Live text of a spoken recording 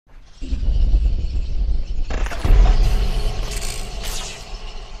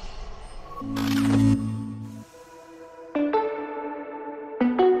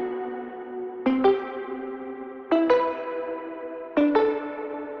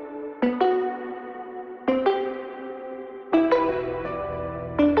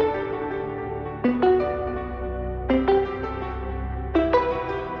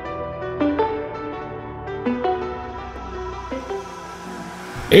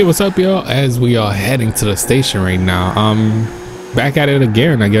Hey, what's up, y'all? As we are heading to the station right now, back at it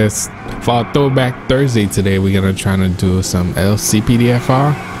again, I guess. For our Throwback Thursday today, we're gonna try to do some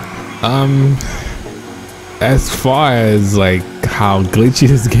LCPDFR. As far as like how glitchy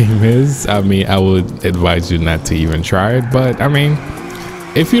this game is, I mean, I would advise you not to even try it. But I mean,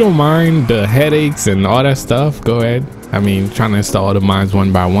 if you don't mind the headaches and all that stuff, go ahead. I mean, trying to install the mods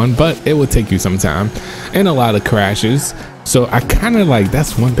one by one, but it will take you some time and a lot of crashes. So I kind of like,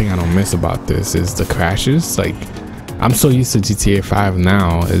 that's one thing I don't miss about this is the crashes. Like, I'm so used to GTA 5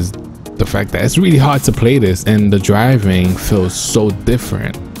 now is the fact that it's really hard to play this and the driving feels so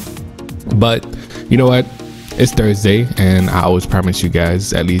different. But you know what? It's Thursday and I always promise you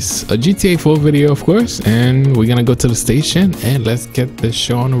guys at least a GTA 4 video, of course. And we're gonna go to the station and let's get this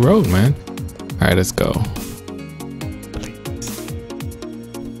show on the road, man. All right, let's go.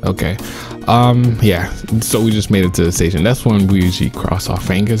 Okay. Yeah, so we just made it to the station. That's when we usually cross our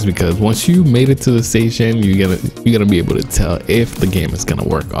fingers, because once you made it to the station, you're gonna be able to tell if the game is gonna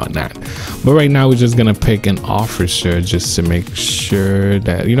work or not. But right now we're just gonna pick an officer just to make sure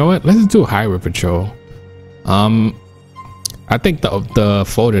that, you know what, let's do highway patrol. I think the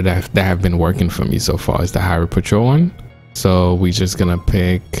folder that have been working for me so far is the highway patrol one. So we're just gonna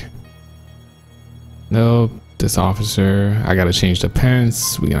pick, no, this officer. I gotta change the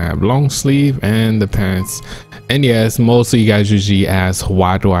pants. We're gonna have long sleeve and the pants. And yes, most of you guys usually ask,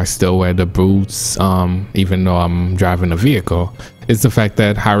 why do I still wear the boots even though I'm driving a vehicle? It's the fact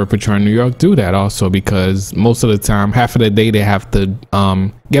that highway patrol in New York do that also, because most of the time, half of the day, they have to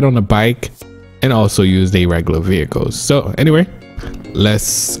get on a bike and also use their regular vehicles. So anyway,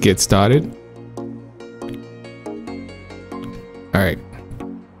 let's get started. All right.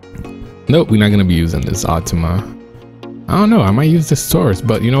 Nope, we're not gonna be using this Altima. I don't know, I might use this Taurus,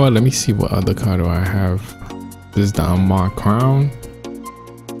 but you know what, let me see what other car do I have. This is the unmarked Crown.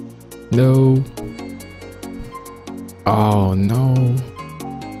 No. Oh no.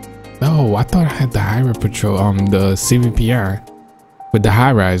 No, I thought I had the highway patrol, the CVPR with the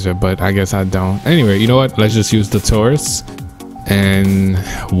high riser, but I guess I don't. Anyway, you know what, let's just use the Taurus and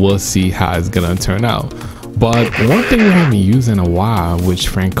we'll see how it's gonna turn out. But one thing we haven't used in a while, which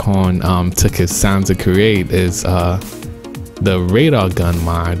Frank Cohn took his time to create, is the radar gun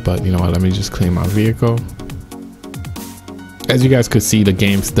mod. But you know what, let me just clean my vehicle. As you guys could see, the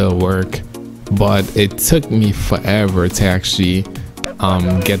game still work, but it took me forever to actually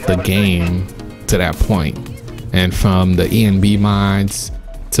get the game to that point. And from the ENB mods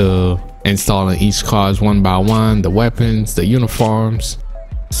to installing each cars one by one, the weapons, the uniforms.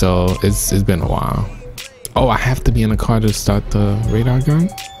 So it's been a while. Oh, I have to be in a car to start the radar gun.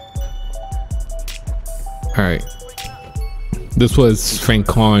 All right, this was Frank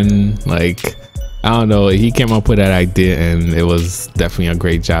Cohn, like, I don't know, he came up with that idea and it was definitely a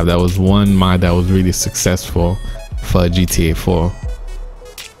great job. That was one mod that was really successful for GTA 4,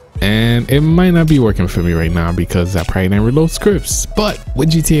 and it might not be working for me right now because I probably didn't reload scripts. But with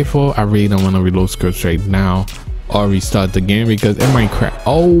GTA 4, I really don't want to reload scripts right now or restart the game because it might crash.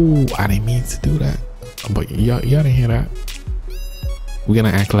 Oh, I didn't mean to do that. But y'all didn't hear that. We're gonna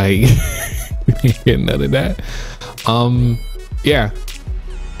act like we didn't hear none of that. Yeah,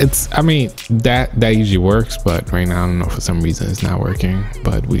 it's, I mean, that usually works, but right now I don't know, for some reason it's not working,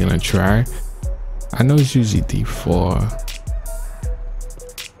 but we're gonna try. I know it's usually D4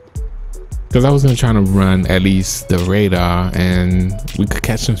 because I was gonna try to run at least the radar and we could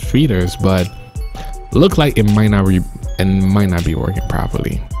catch some speeders, but look like it might not be working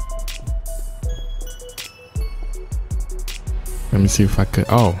properly. Let me see if I could.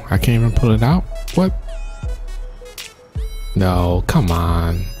 Oh, I can't even pull it out. What? No, come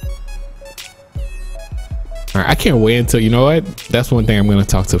on. All right, I can't wait until, you know what? That's one thing I'm going to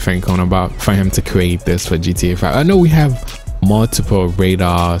talk to Frank Cohn about, for him to create this for GTA 5. I know we have multiple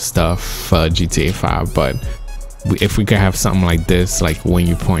radar stuff for GTA 5, but if we could have something like this, like when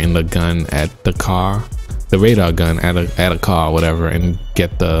you point the gun at the car, the radar gun at a car or whatever, and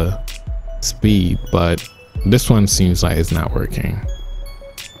get the speed. But this one seems like it's not working.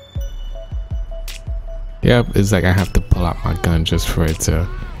 Yep, it's like I have to pull out my gun just for it to,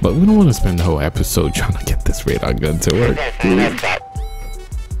 but we don't want to spend the whole episode trying to get this radar gun to work.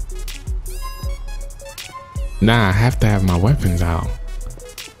 Nah, I have to have my weapons out.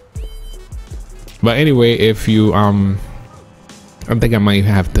 But anyway, if you I think I might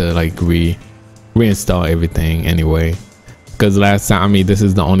have to like reinstall everything anyway, because last time, I mean, this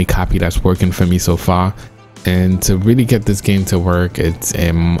is the only copy that's working for me so far. And to really get this game to work,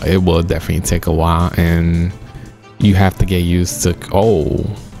 it will definitely take a while, and you have to get used to. Oh,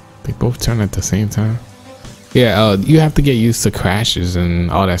 they both turn at the same time. Yeah, you have to get used to crashes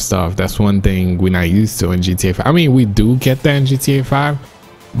and all that stuff. That's one thing we're not used to in GTA 5. I mean, we do get that in GTA 5,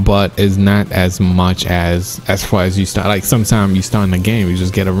 but it's not as much as far as you start. Like sometimes you start in the game, you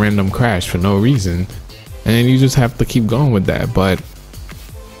just get a random crash for no reason, and you just have to keep going with that. But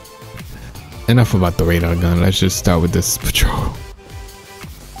enough about the radar gun. Let's just start with this patrol.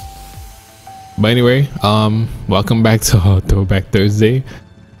 But anyway, welcome back to Throwback Thursday.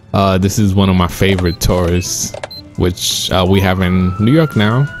 This is one of my favorite tours, which we have in New York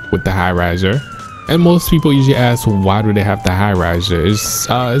now with the high riser. And most people usually ask, well, why do they have the high riser?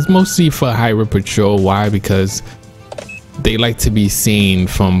 It's mostly for highway patrol. Why? Because they like to be seen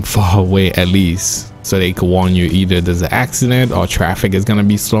from far away, at least, so they can warn you either there's an accident or traffic is gonna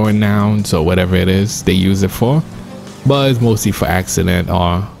be slowing down. So whatever it is, they use it for. But it's mostly for accident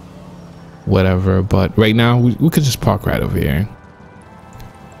or whatever. But right now we could just park right over here.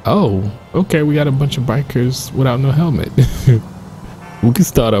 Oh, okay, we got a bunch of bikers without no helmet. We can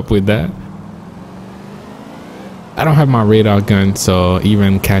start up with that. I don't have my radar gun, so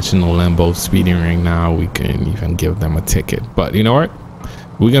even catching a Lambo speeding right now, we can even give them a ticket. But you know what,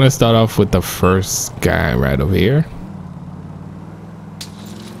 we're gonna start off with the first guy right over here.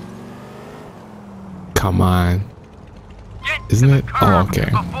 Come on, isn't it? Oh, okay.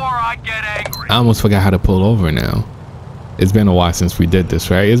 I almost forgot how to pull over now. It's been a while since we did this,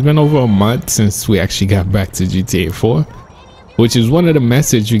 right? It's been over a month since we actually got back to GTA 4, which is one of the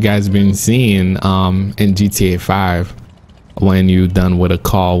messages you guys been seeing in GTA 5 when you done with a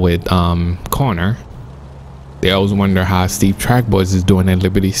call with Connor. They always wonder how Steve Trackboys is doing in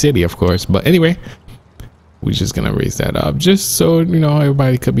Liberty City, of course. But anyway, we're just gonna raise that up just so you know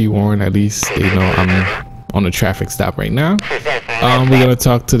everybody could be warned. At least they know I'm on a traffic stop right now. We're gonna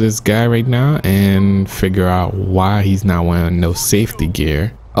talk to this guy right now and figure out why he's not wearing no safety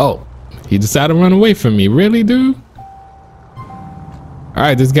gear. Oh, he decided to run away from me. Really, dude? All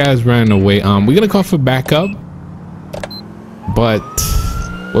right, this guy's running away. We're gonna call for backup, but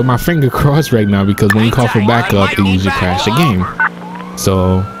with my finger crossed right now, because when you call for backup, it usually crashes the game.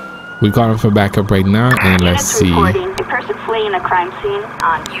 So we're calling for backup right now, and let's see. Fleeing a crime scene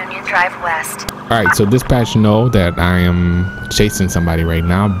on Union Drive West. All right, so dispatch know that I am chasing somebody right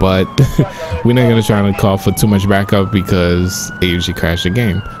now, but we're not gonna try to call for too much backup because they usually crash the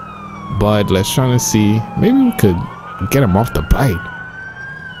game. But let's try to see, maybe we could get him off the bike.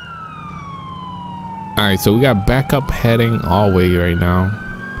 All right, so we got backup heading all the way right now,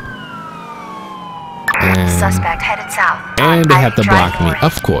 and suspect headed south. And they have to block me,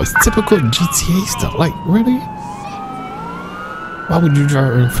 of course. Typical GTA stuff. Like, really? Why would you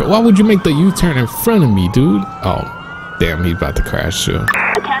drive in front? Why would you make the U-turn in front of me, dude? Oh, damn, he's about to crash too.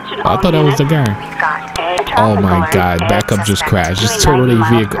 I thought that was the guy. Oh my God, backup just crashed. Just totaled a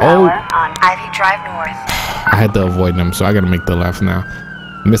vehicle. Oh, I had to avoid them, so I gotta make the left now.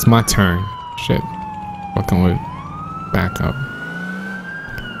 Missed my turn. Shit, fucking with backup.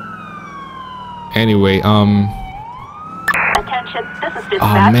 Anyway, oh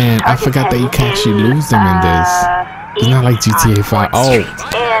man, I forgot that you can actually lose them in this. It's not like GTA 5. Oh,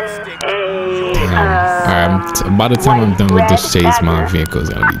 damn. Alright, by the time I'm done with this chase, my vehicle is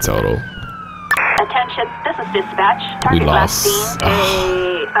gonna be total. Attention, this is dispatch. We lost.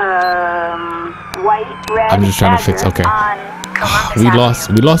 I'm just trying to fix. Okay, we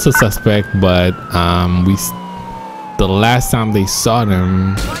lost a suspect, but the last time they saw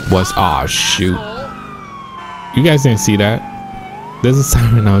them was, oh shoot. You guys didn't see that? There's a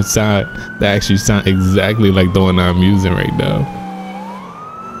siren outside that actually sounds exactly like the one I'm using right now.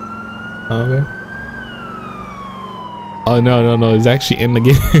 Okay. Oh no, it's actually in the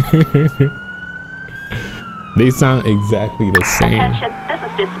game. They sound exactly the same.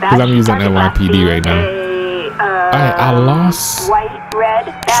 Because I'm using NYPD right now. Alright, I lost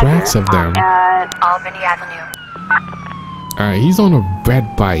tracks of them. Albany Avenue. Alright, he's on a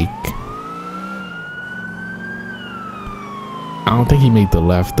red bike. I don't think he made the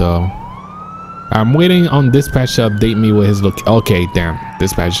left though. I'm waiting on dispatch to update me with his look. Okay, damn.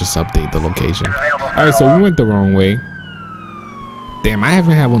 Dispatch just update the location. Alright, so we went the wrong way. Damn, I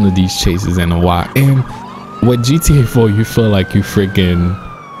haven't had one of these chases in a while. And with GTA 4, you feel like you freaking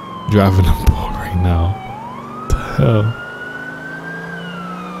driving a ball right now. What the hell?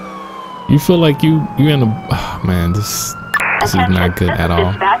 You feel like you in a, oh man, this is not good at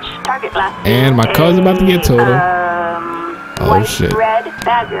all. And my car's about to get totaled. Oh shit.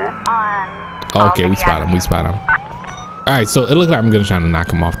 Okay, we spot him. Alright, so it looks like I'm gonna try to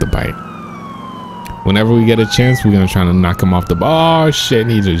knock him off the bike. Whenever we get a chance, we're gonna try to knock him off the bike. Oh shit,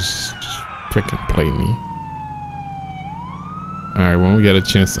 he just freaking played me. Alright, when we get a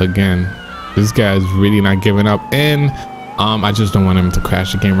chance again, This guy's really not giving up, and I just don't want him to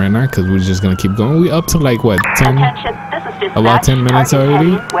crash the game right now because we're just gonna keep going. We up to like what, 10? Attention, this is dispatch. About 10 minutes Target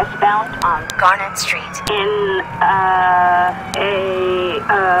already. heading westbound on Garnet Street in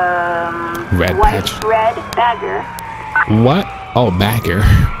Red white patch. red bagger. What? Oh, bagger.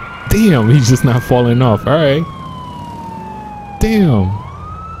 Damn, he's just not falling off. All right. Damn.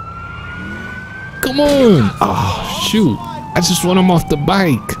 Come on. Oh, shoot. I just want him off the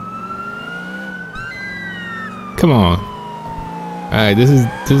bike. Come on. All right, this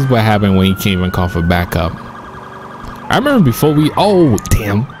is what happened when you can't even call for backup. I remember before we, oh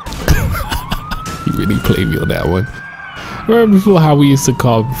damn. He really played me on that one. I remember before how we used to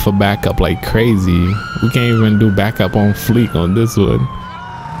call for backup like crazy. We can't even do backup on fleek on this one.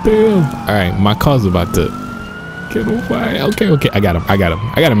 Damn. All right, my car's about to get on fire. Okay, I got him. I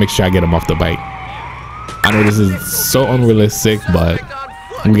gotta make sure I get him off the bike. I know this is so unrealistic, but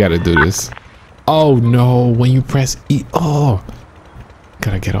we gotta do this. Oh no, when you press E, oh,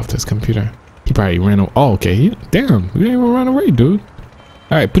 gotta get off this computer. He probably ran away. Oh, okay. Damn, you didn't even run away, dude.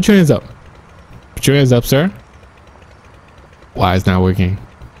 All right, put your hands up. Put your hands up, sir. Why it's not working?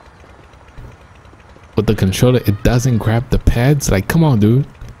 With the controller, it doesn't grab the pads. Like, come on, dude.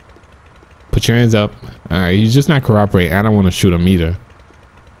 Put your hands up. All right, he's just not cooperating. I don't want to shoot him either.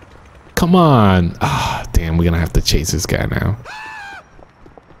 Come on. Ah, damn, we're gonna have to chase this guy now.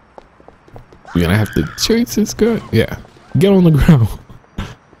 We're gonna have to chase this guy. Yeah, get on the ground.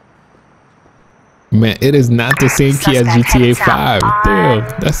 Man, it is not the same key as GTA 5. Damn,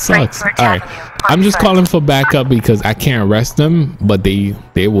 that sucks. All right, I'm just calling for backup because I can't arrest them, but they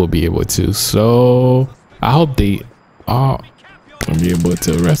will be able to. So I hope they are be able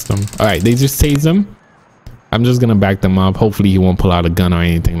to arrest them. All right, they just tased him. I'm just gonna back them up. Hopefully he won't pull out a gun or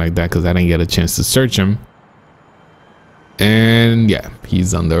anything like that because I didn't get a chance to search him. And yeah,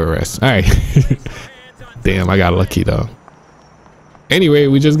 he's under arrest. All right. Damn, I got lucky though. Anyway,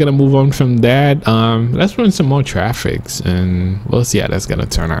 we're just gonna move on from that. Let's run some more traffics and we'll see how that's gonna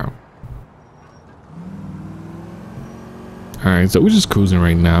turn out. All right, so we're just cruising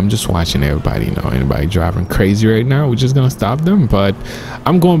right now. I'm just watching everybody, you know, anybody driving crazy right now, we're just gonna stop them. But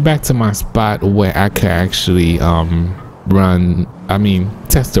I'm going back to my spot where I could actually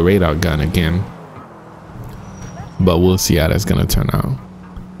test the radar gun again. But we'll see how that's gonna turn out.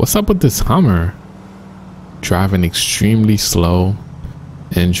 What's up with this Hummer? Driving extremely slow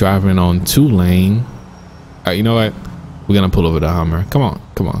and driving on 2-lane. All right, you know what? We're gonna pull over the Hummer. Come on.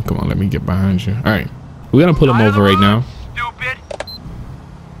 Let me get behind you. All right, we're gonna pull him over right now.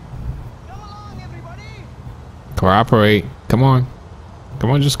 Cooperate. Come on,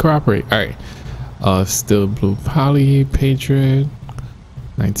 just cooperate. All right. Still blue poly Patriot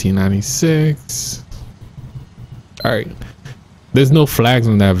 1996. All right, there's no flags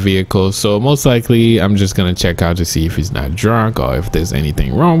on that vehicle, so most likely I'm just gonna check out to see if he's not drunk or if there's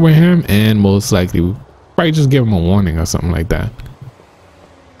anything wrong with him, and most likely we'll probably just give him a warning or something like that.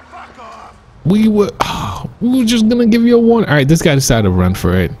 We were just gonna give you a warning. All right, this guy decided to run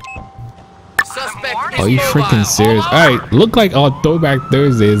for it. Oh, you freaking serious? All right, look like our Throwback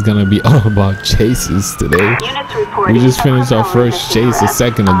Thursday is gonna be all about chases today. We just finished our first chase a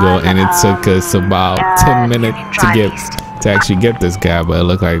second ago, and it took us about 10 minutes to actually get this guy, but it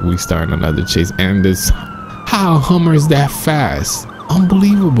looked like we starting another chase. And this, how Hummer is that fast?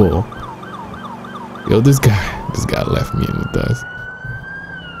 Unbelievable. Yo, this guy left me in the dust.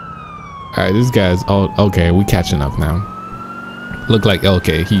 All right, this guy's okay. We catching up now. Look like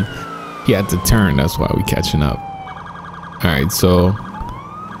okay, he had to turn, that's why we catching up. All right, so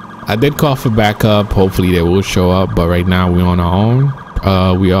I did call for backup. Hopefully they will show up, but right now we're on our own.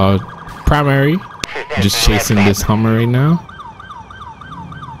 We are primary, just chasing this Hummer right now.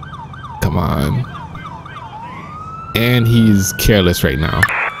 Come on. And he's careless right now.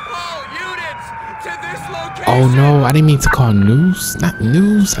 Oh no, I didn't mean to call news. Not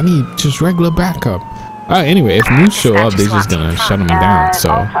news, I need just regular backup. Anyway, if news show up, they're just gonna shut them down. So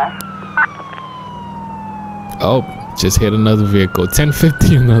oh, just hit another vehicle.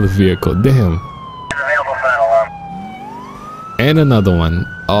 1050, another vehicle. Damn. And another one.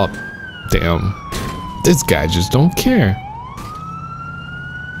 Oh, damn. This guy just don't care.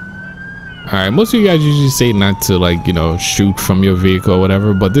 All right, most of you guys usually say not to, like, you know, shoot from your vehicle or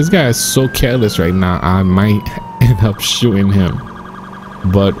whatever, but this guy is so careless right now, I might end up shooting him.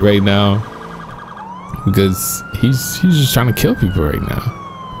 But right now, because he's just trying to kill people right now.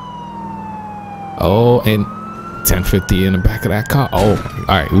 Oh, and 1050 in the back of that car. Oh, all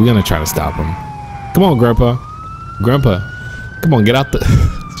right, we're gonna try to stop him. Come on, grandpa, come on, get out the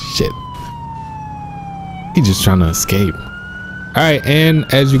shit. He's just trying to escape. All right, and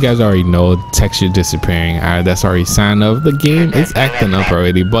as you guys already know, texture disappearing. All right, that's already a sign of the game is acting up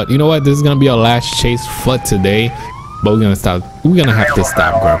already. But you know what? This is gonna be our last chase for today. But we're gonna have to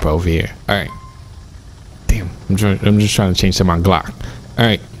stop Grandpa over here. All right. Damn, I'm just trying to change to my Glock. All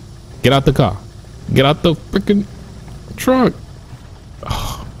right, get out the car. Get out the freaking truck.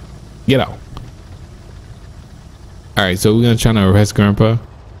 Oh, get out. All right, so we're gonna try to arrest Grandpa.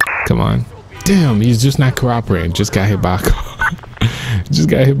 Come on. Damn, he's just not cooperating. Just got hit by a car. Just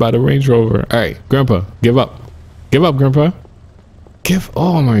got hit by the Range Rover. All right, Grandpa, give up. Give up, Grandpa.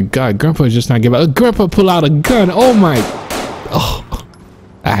 Oh my God, Grandpa just not give up. Grandpa pull out a gun. Oh my. Oh,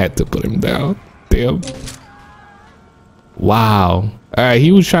 I had to put him down. Damn. Wow. All right,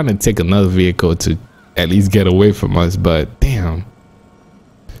 he was trying to take another vehicle to at least get away from us, but damn.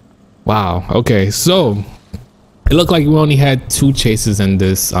 Wow. Okay, so it looked like we only had 2 chases in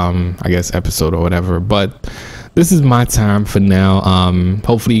this I guess episode or whatever, but this is my time for now.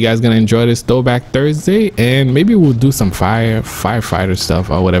 Hopefully you guys gonna enjoy this Throwback Thursday, and maybe we'll do some firefighter stuff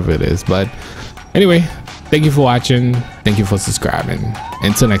or whatever it is. But anyway, thank you for watching, thank you for subscribing.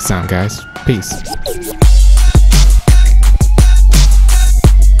 Until next time, guys, peace.